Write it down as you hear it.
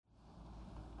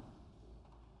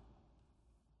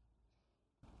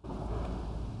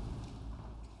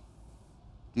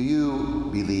Do you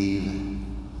believe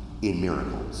in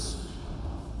miracles?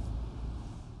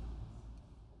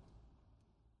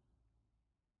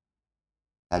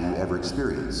 Have you ever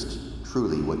experienced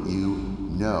truly what you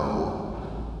know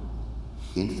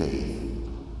in faith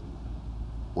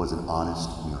was an honest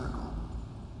miracle?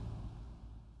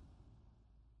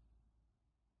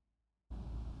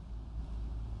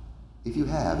 If you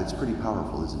have, it's pretty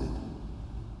powerful, isn't it?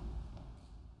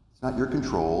 It's not your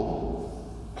control.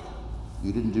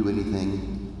 You didn't do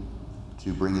anything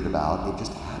to bring it about. It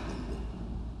just happened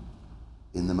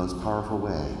in the most powerful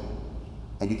way.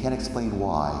 And you can't explain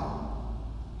why.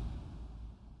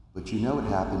 But you know it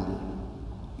happened.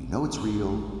 You know it's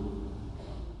real.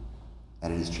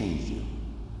 And it has changed you.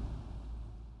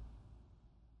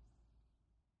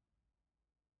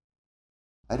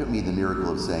 I don't mean the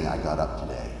miracle of saying, I got up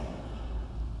today.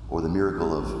 Or the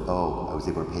miracle of, oh, I was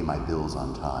able to pay my bills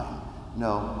on time.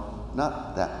 No,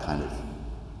 not that kind of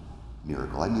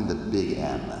miracle. I mean the big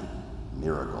M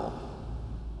miracle.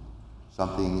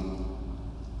 Something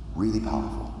really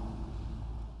powerful.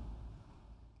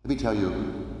 Let me tell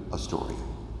you a story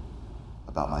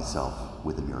about myself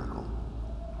with a miracle.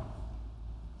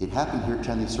 It happened here at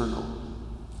Chenley Circle.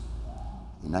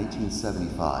 In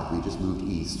 1975, we just moved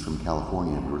east from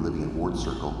California and we were living at Ward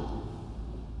Circle.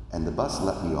 And the bus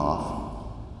let me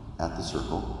off at the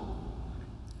circle.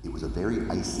 It was a very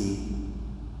icy,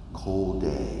 cold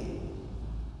day.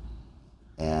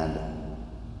 And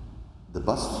the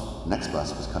next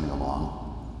bus was coming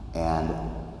along, and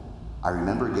I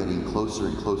remember getting closer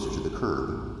and closer to the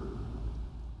curb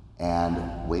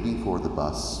and waiting for the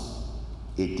bus.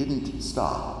 It didn't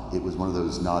stop. It was one of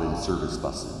those not-in-service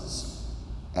buses.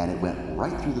 And it went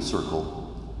right through the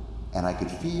circle, and I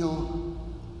could feel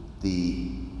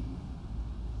the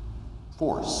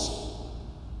force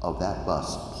of that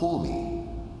bus pull me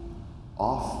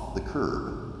off the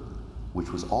curb, which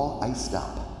was all iced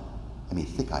up. I mean,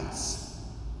 thick ice.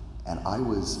 And I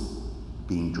was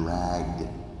being dragged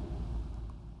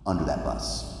under that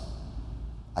bus.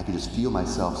 I could just feel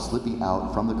myself slipping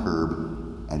out from the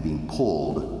curb and being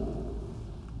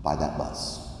pulled by that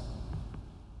bus.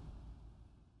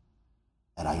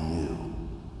 And I knew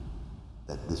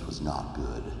that this was not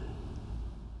good.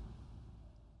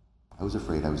 I was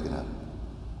afraid I was going to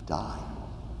die.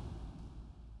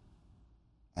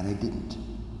 And I didn't.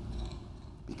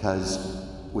 Because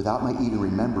without my even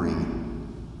remembering,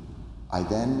 I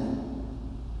then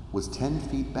was 10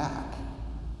 feet back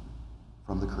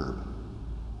from the curb.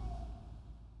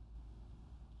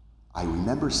 I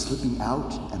remember slipping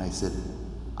out and I said,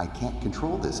 I can't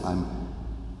control this. I'm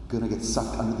going to get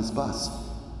sucked under this bus.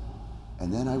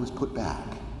 And then I was put back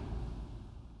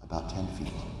about 10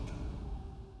 feet.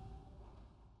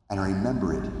 And I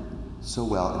remember it so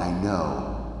well, and I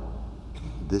know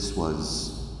this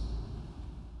was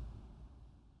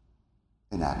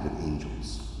an act of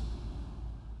angels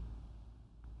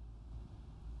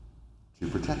to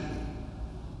protect me.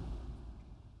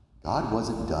 God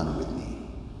wasn't done with me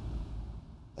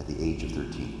at the age of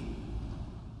 13.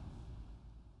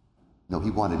 No,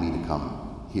 he wanted me to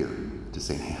come here to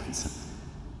St. Anne's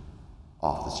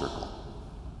off the circle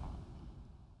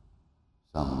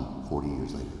some 40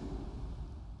 years later.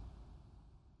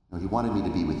 No, he wanted me to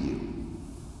be with you.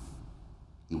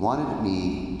 He wanted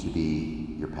me to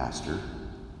be your pastor.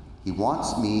 He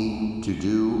wants me to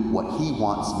do what he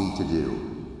wants me to do.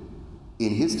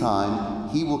 In his time,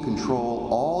 he will control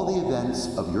all the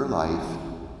events of your life,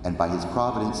 and by his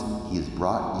providence, he has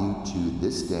brought you to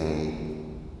this day.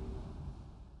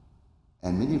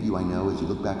 And many of you I know, as you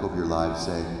look back over your lives,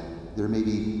 say, there may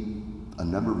be a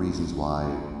number of reasons why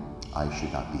I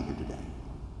should not be here today.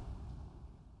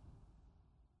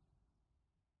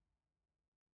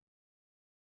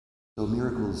 So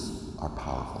miracles are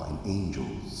powerful, and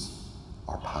angels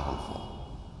are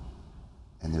powerful,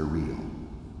 and they're real,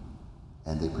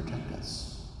 and they protect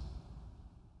us.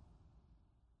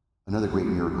 Another great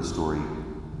miracle story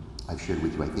I've shared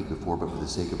with you, I think, before, but for the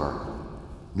sake of our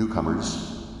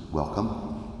newcomers,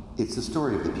 welcome. It's the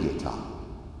story of the Pietà,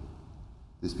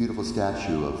 this beautiful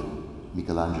statue of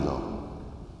Michelangelo,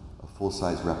 a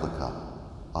full-size replica,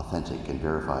 authentic and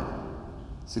verified,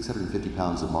 650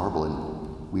 pounds of marble, and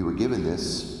we were given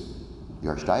this, the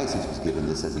Archdiocese was given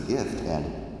this as a gift, and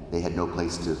they had no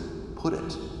place to put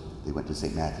it. They went to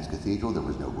St. Matthew's Cathedral, there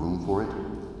was no room for it.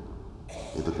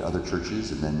 They looked at other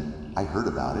churches, and then I heard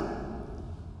about it.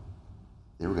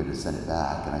 They were going to send it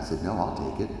back, and I said, no, I'll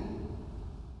take it.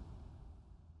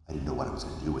 I didn't know what I was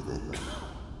going to do with it, but,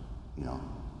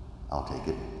 I'll take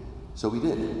it. So we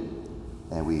did.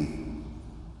 And we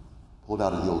pulled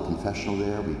out of the old confessional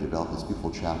there. We developed this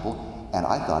beautiful chapel. And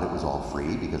I thought it was all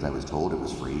free because I was told it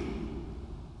was free.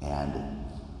 And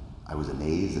I was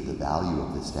amazed that the value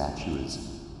of this statue is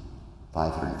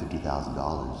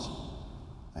 $550,000.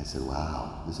 I said,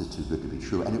 wow, this is too good to be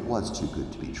true. And it was too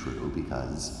good to be true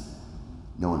because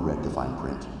no one read the fine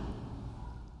print.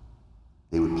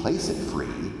 They would place it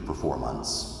free for 4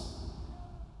 months,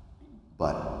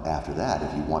 but after that,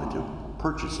 if you wanted to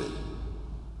purchase it,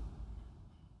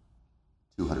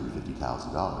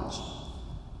 $250,000.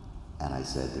 And I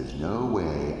said, there's no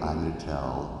way I'm going to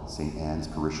tell St. Anne's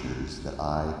parishioners that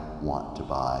I want to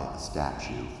buy a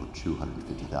statue for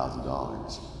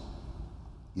 $250,000.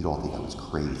 You'd all think I was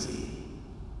crazy.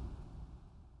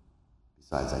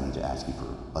 Besides, I need to ask you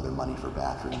for other money for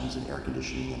bathrooms and air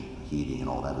conditioning and heating and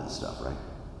all that other stuff, right?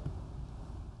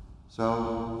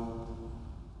 So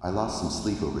I lost some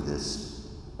sleep over this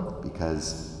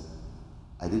because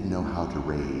I didn't know how to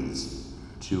raise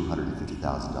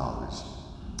 $250,000.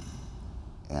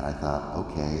 And I thought,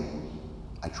 okay,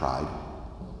 I tried.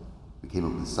 We came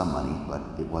up with some money,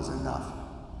 but it wasn't enough.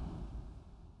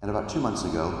 And about 2 months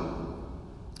ago,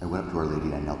 I went up to Our Lady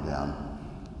and I knelt down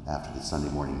after the Sunday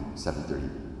morning 7:30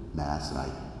 Mass, and I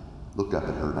looked up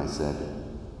at her and I said,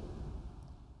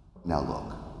 now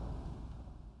look,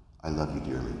 I love you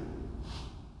dearly,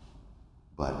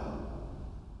 but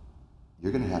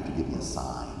you're going to have to give me a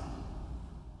sign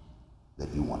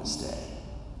that you want to stay,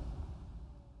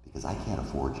 because I can't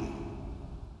afford you.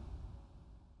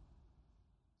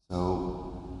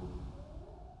 So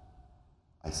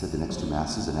I said the next 2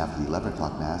 Masses, and after the 11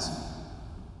 o'clock Mass,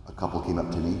 a couple came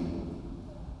up to me.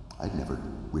 I'd never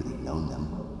really known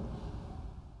them.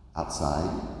 Outside,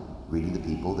 greeting the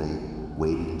people, they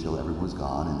waited until everyone was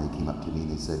gone, and they came up to me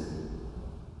and they said,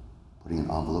 putting an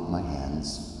envelope in my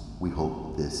hands, we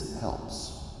hope this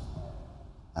helps.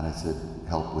 And I said,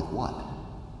 help with what?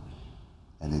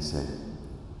 And they said,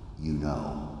 you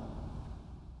know.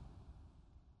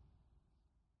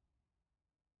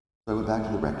 So I went back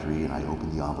to the rectory and I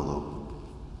opened the envelope,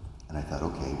 and I thought,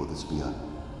 okay, well, this will be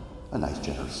a nice,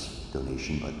 generous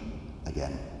donation, but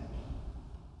again,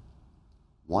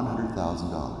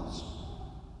 $100,000.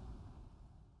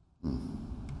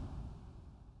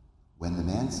 When the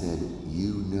man said,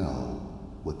 you know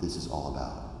what this is all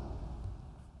about,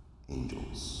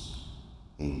 angels,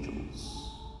 angels.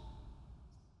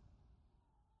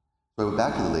 So I went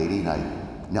back to the lady and I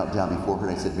knelt down before her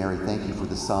and I said, Mary, thank you for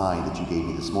the sign that you gave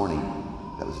me this morning.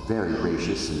 That was very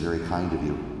gracious and very kind of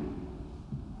you.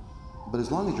 But as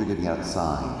long as you're giving out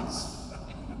signs,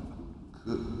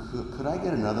 could I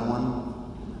get another one?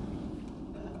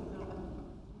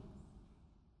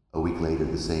 A week later,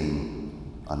 the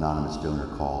same anonymous donor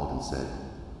called and said,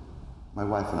 my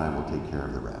wife and I will take care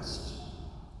of the rest.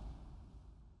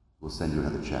 We'll send you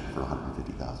another check for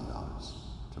 $150,000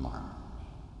 tomorrow.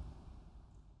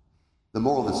 The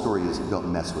moral of the story is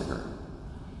don't mess with her.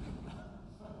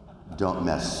 Don't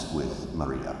mess with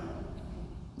Maria,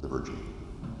 the Virgin.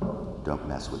 Don't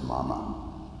mess with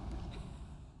Mama.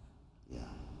 Yeah,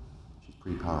 she's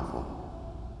pretty powerful.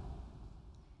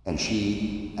 And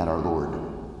she and our Lord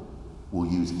will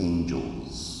use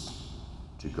angels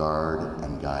to guard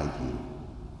and guide you.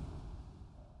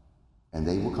 And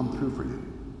they will come through for you.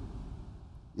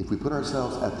 If we put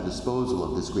ourselves at the disposal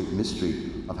of this great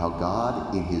mystery of how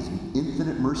God, in his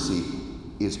infinite mercy,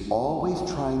 is always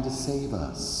trying to save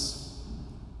us.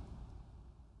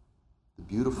 The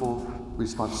beautiful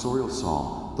responsorial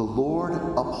psalm, the Lord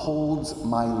upholds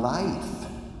my life.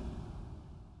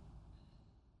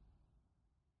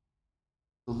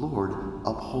 The Lord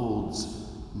upholds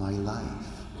my life.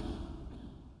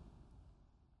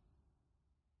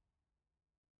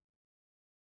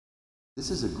 This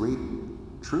is a great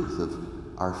truth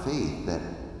of our faith, that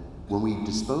when we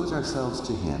dispose ourselves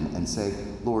to him and say,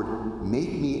 Lord,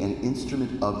 make me an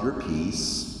instrument of your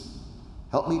peace,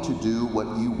 help me to do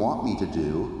what you want me to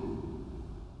do,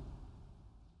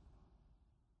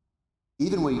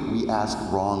 even when we ask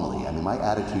wrongly. I mean, my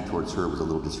attitude towards her was a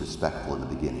little disrespectful in the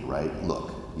beginning, right?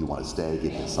 Look, you want to stay,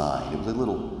 give me a sign. It was a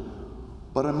little,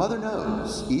 but a mother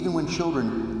knows, even when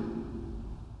children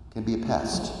can be a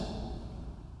pest,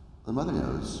 the mother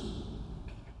knows.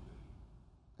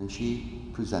 And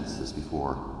she presents this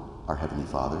before our Heavenly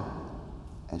Father,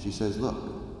 and she says, look,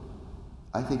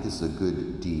 I think this is a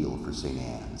good deal for St.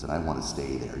 Anne's, and I want to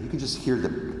stay there. You can just hear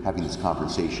them having this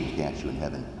conversation, can't you, in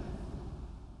heaven?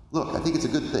 Look, I think it's a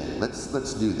good thing.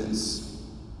 Let's do this.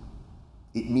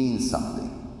 It means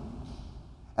something.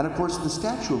 And of course, the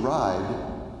statue arrived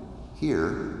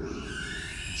here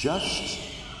just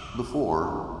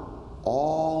before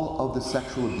all of the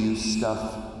sexual abuse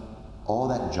stuff, all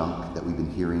that junk that we've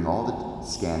been hearing, all the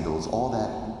scandals, all that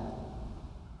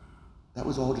That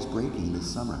was all just breaking this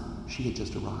summer. She had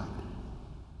just arrived.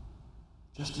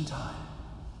 Just in time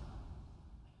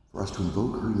for us to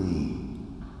invoke her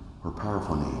name, her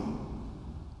powerful name,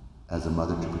 as a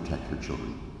mother to protect her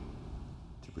children,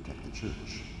 to protect the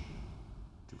church,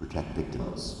 to protect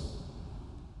victims,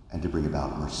 and to bring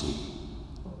about mercy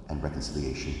and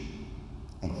reconciliation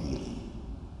and healing.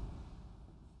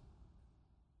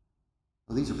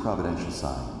 Well, these are providential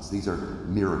signs. These are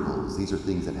miracles. These are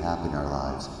things that happen in our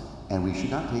lives, and we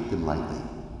should not take them lightly.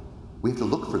 We have to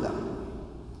look for them.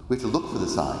 We have to look for the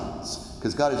signs,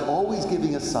 because God is always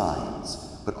giving us signs,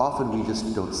 but often we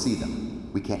just don't see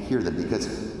them. We can't hear them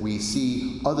because we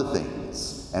see other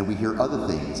things, and we hear other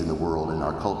things in the world, in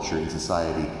our culture, in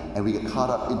society, and we get caught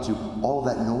up into all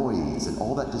that noise and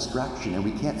all that distraction, and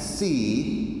we can't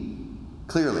see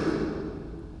clearly.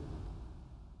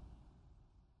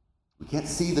 We can't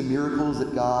see the miracles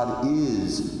that God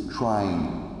is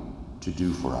trying to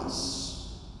do for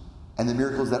us, and the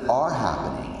miracles that are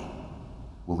happening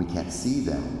when we can't see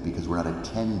them because we're not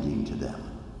attending to them.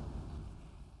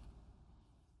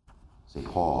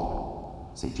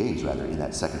 St. James, in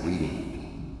that second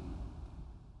reading.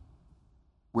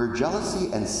 Where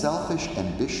jealousy and selfish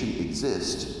ambition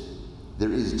exist,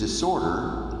 there is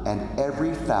disorder and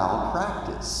every foul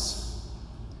practice.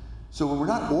 So when we're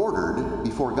not ordered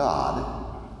before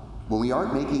God, when we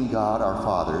aren't making God our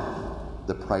Father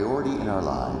the priority in our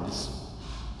lives,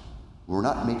 when we're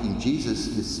not making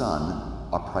Jesus, his Son,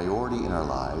 a priority in our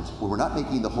lives, when we're not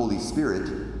making the Holy Spirit,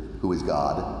 who is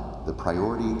God, the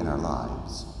priority in our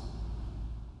lives,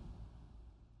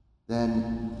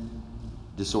 then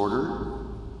disorder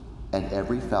and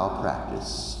every foul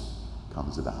practice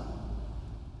comes about.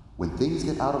 When things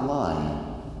get out of line,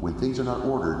 when things are not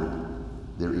ordered,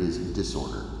 there is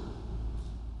disorder,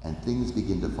 and things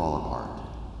begin to fall apart.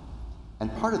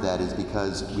 And part of that is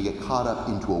because we get caught up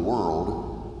into a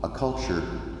world, a culture,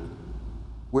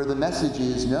 where the message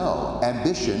is no,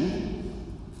 ambition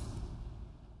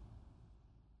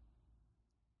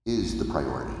is the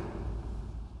priority.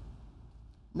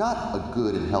 Not a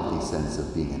good and healthy sense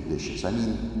of being ambitious. I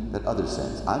mean that other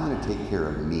sense. I'm going to take care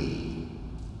of me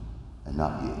and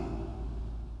not you.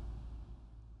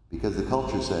 Because the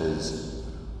culture says,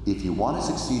 if you want to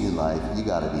succeed in life, you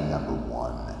got to be number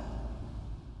one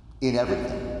in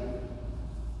everything.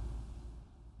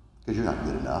 Because you're not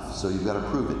good enough, so you've got to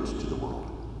prove it to the world.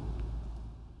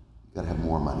 You've got to have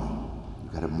more money.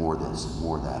 You've got to have more this, and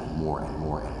more that, and more, and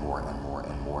more, and more, and more,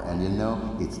 and more. And you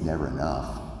know, it's never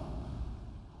enough.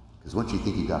 Because once you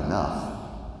think you've got enough,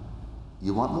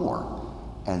 you want more.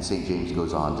 And St. James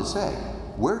goes on to say,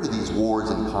 where do these wars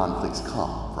and conflicts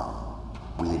come from?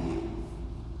 Within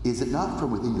you. Is it not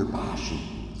from within your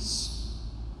passions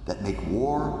that make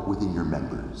war within your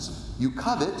members? You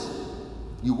covet,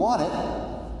 you want it,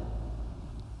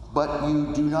 but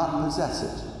you do not possess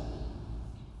it.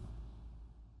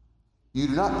 You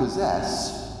do not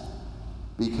possess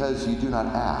because you do not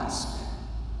ask,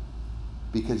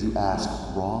 because you ask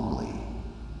wrongly.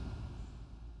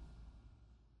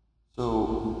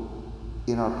 So,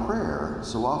 in our prayer,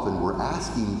 so often we're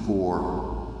asking for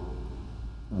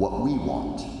what we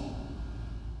want.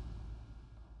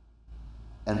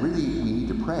 And really, we need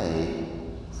to pray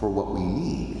for what we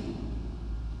need,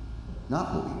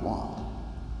 not what we want.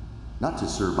 Not to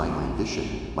serve my own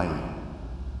ambition, my own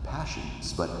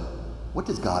passions, but what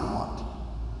does God want?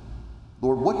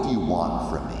 Lord, what do you want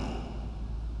from me?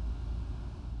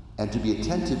 And to be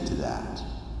attentive to that,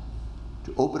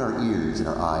 to open our ears and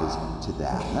our eyes to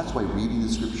that. And that's why reading the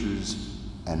scriptures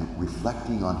and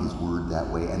reflecting on his word that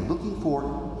way and looking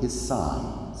for his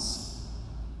signs.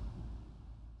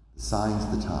 The signs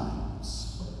of the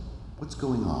times. What's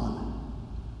going on?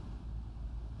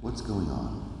 What's going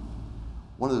on?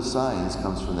 One of those signs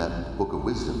comes from that book of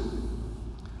wisdom,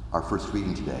 our first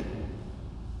reading today.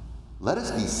 Let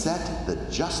us beset the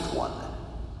just one,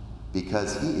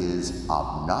 because he is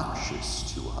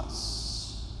obnoxious to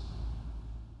us.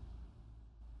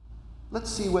 Let's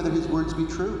see whether his words be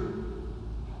true.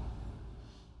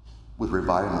 With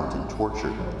revilement and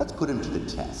torture, let's put him to the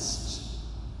test.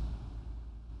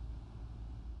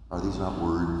 Are these not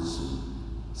words and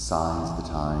signs of the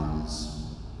times?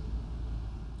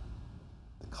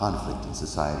 The conflict in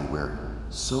society where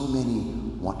so many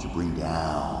want to bring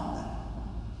down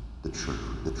the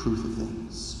truth of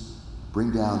things,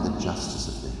 bring down the justice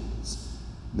of things,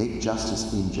 make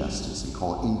justice injustice, and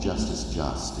call injustice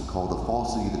just, and call the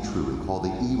falsity the true, and call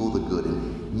the evil the good,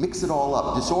 and mix it all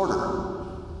up, disorder.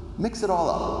 Mix it all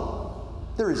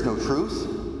up. There is no truth.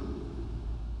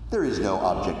 There is no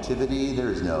objectivity. There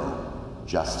is no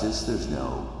justice. There's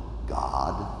no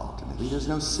God. Ultimately, there's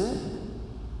no sin.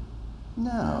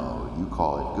 No, you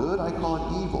call it good, I call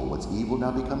it evil. What's evil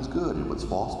now becomes good, and what's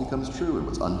false becomes true, and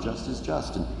what's unjust is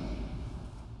just. And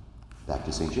back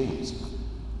to St. James.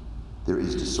 There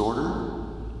is disorder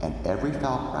and every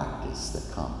foul practice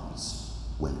that comes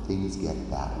when things get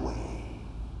that way.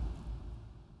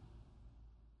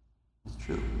 It's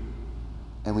true.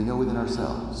 And we know within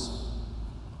ourselves,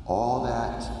 all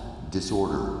that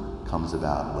disorder comes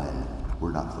about when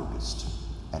we're not focused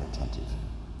and attentive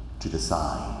to the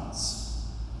signs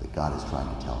that God is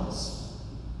trying to tell us.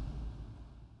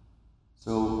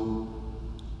 So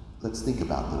let's think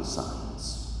about those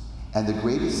signs. And the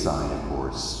greatest sign, of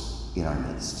course, in our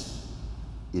midst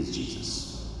is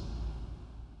Jesus.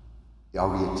 Are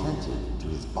we attentive to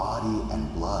his body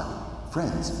and blood?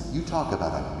 Friends, you talk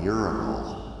about a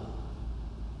miracle.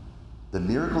 The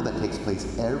miracle that takes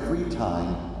place every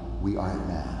time we are at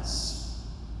Mass.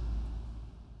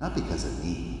 Not because of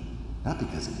me, not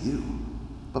because of you,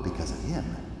 but because of him.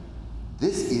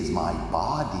 This is my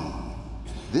body.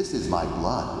 This is my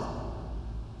blood.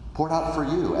 Poured out for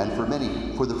you and for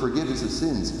many for the forgiveness of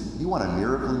sins. You want a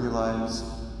miracle in your lives?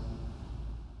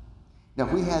 Now,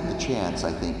 if we had the chance,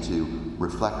 I think, to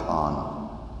reflect on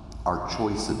our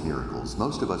choice of miracles,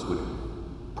 most of us would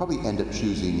probably end up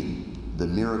choosing the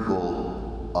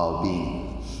miracle of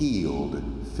being healed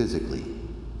physically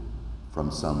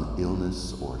from some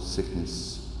illness or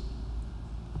sickness,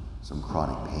 some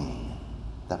chronic pain.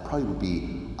 That probably would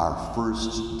be our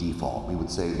first default. We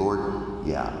would say, Lord,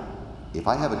 yeah, if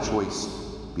I have a choice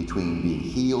between being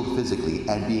healed physically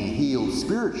and being healed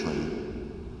spiritually,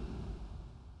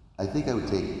 I think I would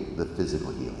take the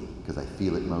physical healing because I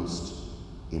feel it most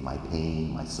in my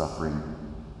pain, my suffering.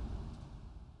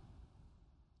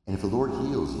 And if the Lord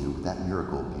heals you with that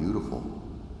miracle, beautiful.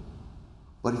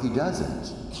 But if he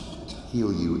doesn't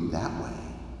heal you that way,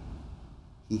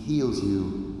 he heals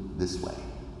you this way,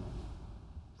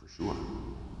 for sure.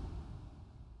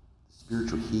 The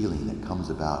spiritual healing that comes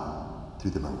about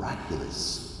through the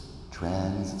miraculous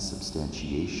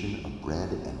transubstantiation of bread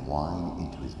and wine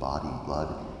into his body and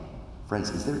blood. Friends,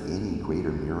 is there any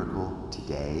greater miracle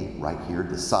today, right here,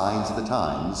 the signs of the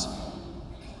times,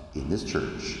 in this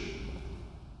church,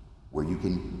 where you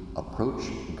can approach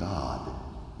God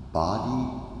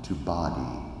body to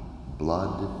body,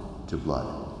 blood to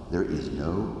blood? There is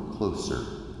no closer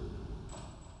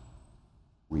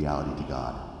reality to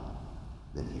God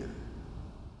than here,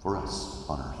 for us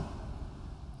on earth.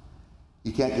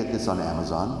 You can't get this on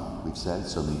Amazon, we've said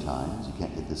so many times. You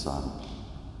can't get this on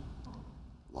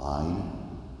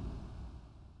line.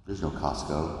 There's no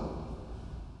Costco.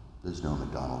 There's no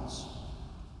McDonald's.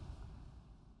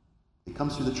 It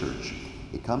comes through the church.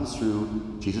 It comes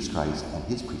through Jesus Christ and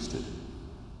his priesthood.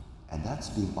 And that's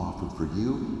being offered for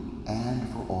you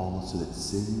and for all so that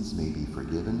sins may be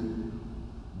forgiven.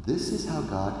 This is how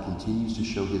God continues to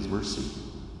show his mercy.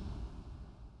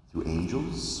 Through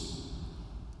angels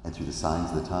and through the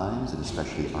signs of the times, and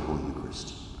especially our Holy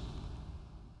Eucharist.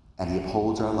 And he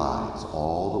upholds our lives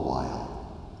all the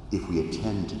while. If we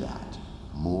attend to that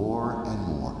more and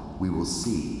more, we will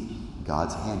see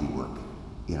God's handiwork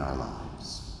in our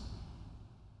lives.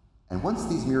 And once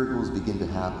these miracles begin to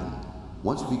happen,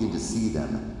 once we begin to see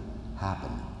them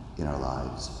happen in our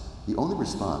lives, the only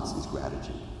response is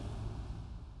gratitude.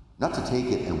 Not to take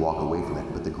it and walk away from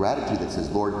it, but the gratitude that says,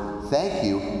 Lord, thank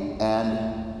you,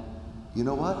 and you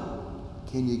know what?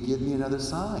 Can you give me another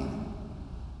sign?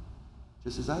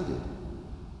 Just as I did.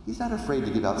 He's not afraid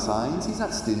to give out signs. He's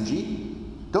not stingy.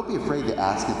 Don't be afraid to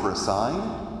ask him for a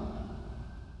sign.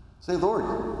 Say,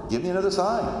 Lord, give me another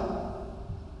sign.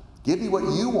 Give me what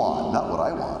you want, not what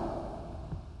I want.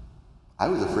 I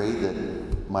was afraid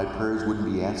that my prayers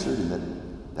wouldn't be answered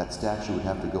and that statue would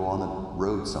have to go on the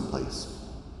road someplace.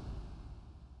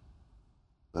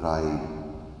 But I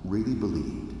really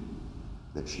believed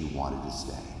that she wanted to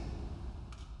stay.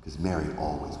 Because Mary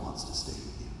always wants to stay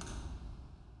with you.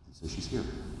 And so she's here.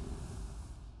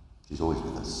 She's always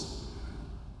with us.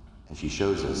 And she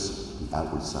shows us the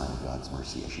outward sign of God's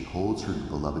mercy as she holds her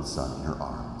beloved Son in her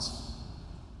arms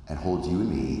and holds you and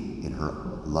me in her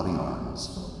loving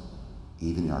arms,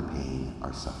 even in our pain,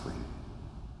 our suffering.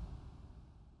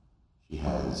 She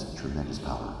has tremendous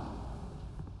power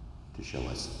to show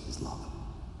us his love.